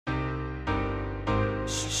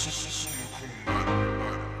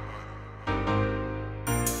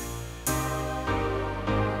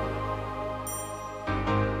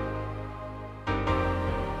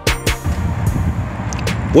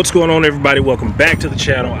What's going on, everybody? Welcome back to the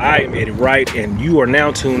channel. I am Eddie Wright, and you are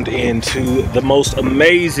now tuned into the most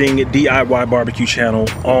amazing DIY barbecue channel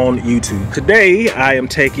on YouTube. Today, I am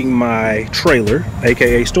taking my trailer,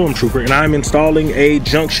 aka Stormtrooper, and I'm installing a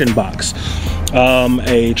junction box.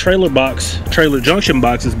 A trailer junction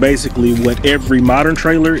box is basically what every modern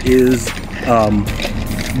trailer is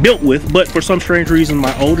built with, but for some strange reason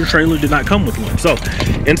my older trailer did not come with one. So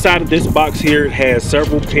inside of this box here, it has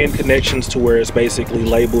several pin connections to where it's basically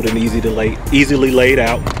labeled and easily laid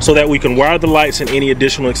out so that we can wire the lights and any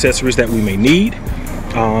additional accessories that we may need.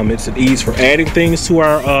 It's an ease for adding things to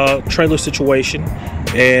our trailer situation,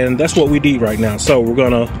 and that's what we need right now. So we're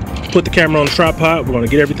gonna put the camera on the tripod, we're gonna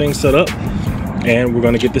get everything set up, and we're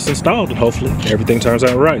gonna get this installed, and hopefully everything turns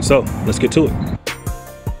out right. So let's get to it.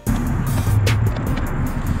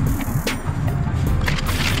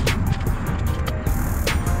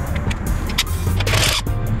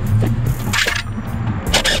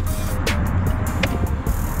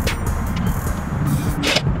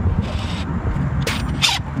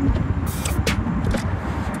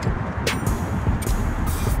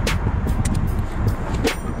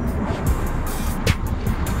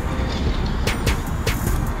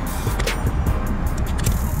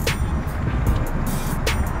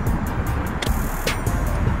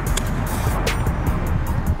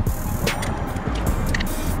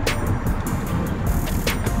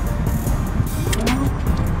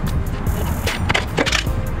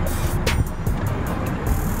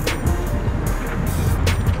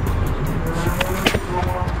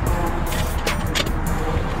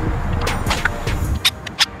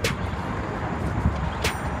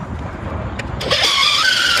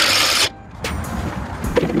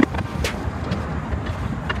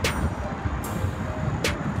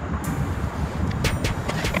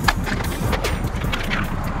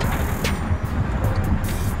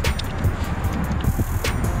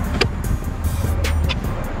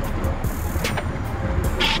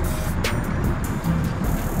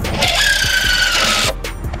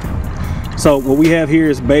 So what we have here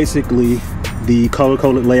is basically the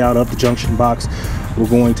color-coded layout of the junction box. We're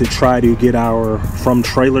going to try to get our from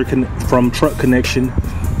truck connection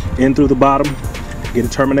in through the bottom, get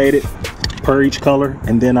it terminated per each color,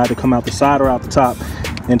 and then either come out the side or out the top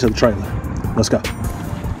into the trailer. Let's go.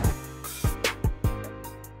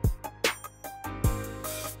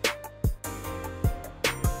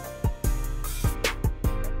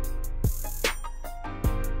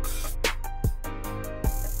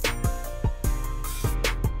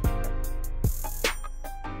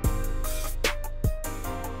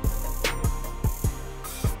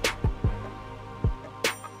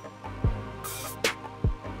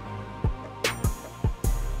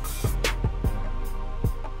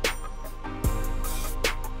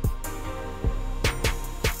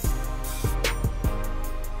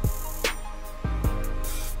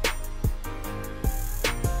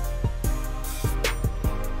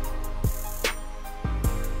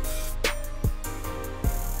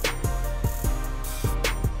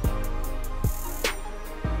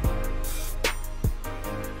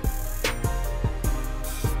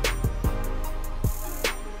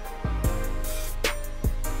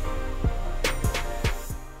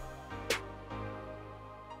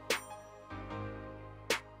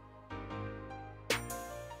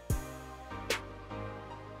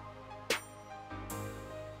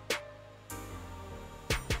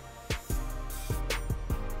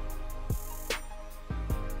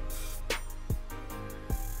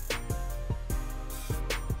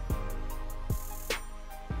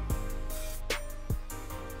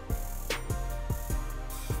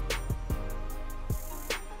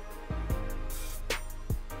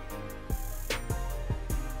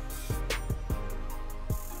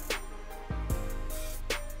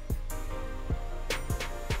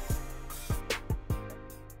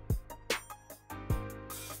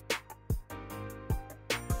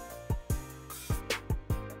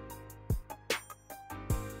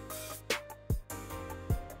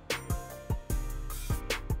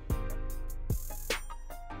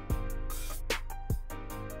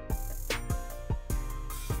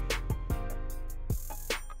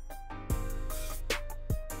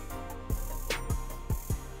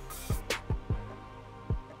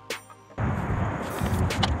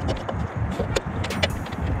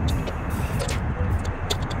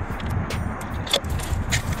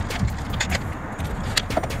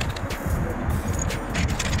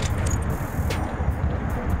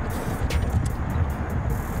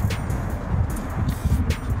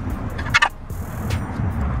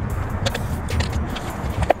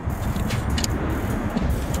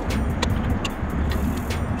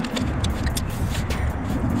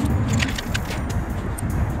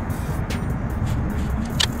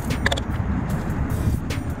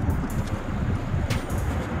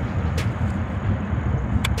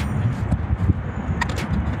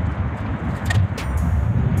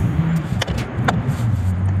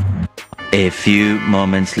 A few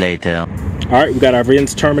moments later. All right, we got our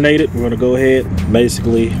vents terminated. We're gonna go ahead,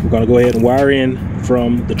 basically, we're gonna go ahead and wire in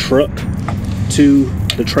from the truck to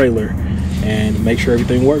the trailer and make sure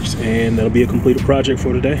everything works, and that'll be a completed project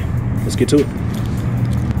for today. Let's get to it.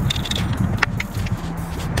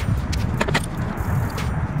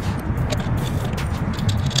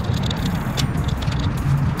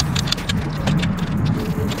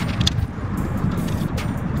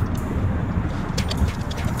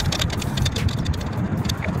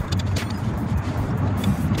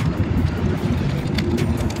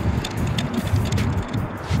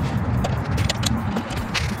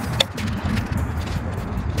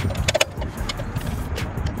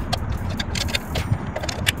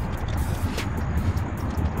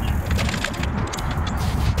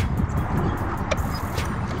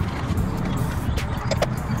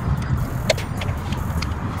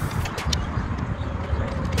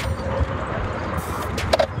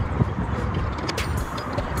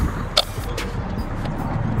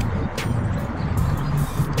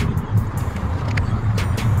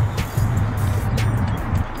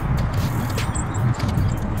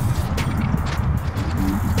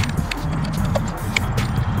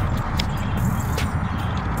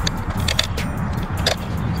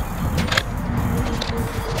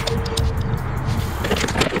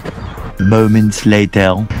 Moments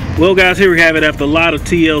later. Well guys, here we have it. After a lot of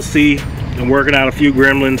TLC and working out a few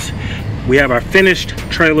gremlins, we have our finished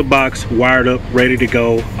trailer box wired up, ready to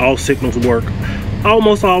go. All signals work,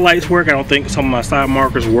 almost all lights work. I don't think some of my side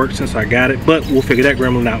markers work since I got it, but we'll figure that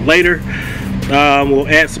gremlin out later. We'll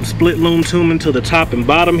add some split loom tubing to the top and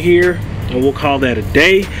bottom here, and we'll call that a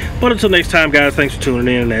day. But until next time guys, thanks for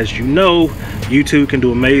tuning in. And as you know, YouTube can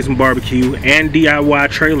do amazing barbecue and DIY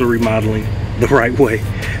trailer remodeling the right way.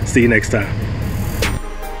 See you next time.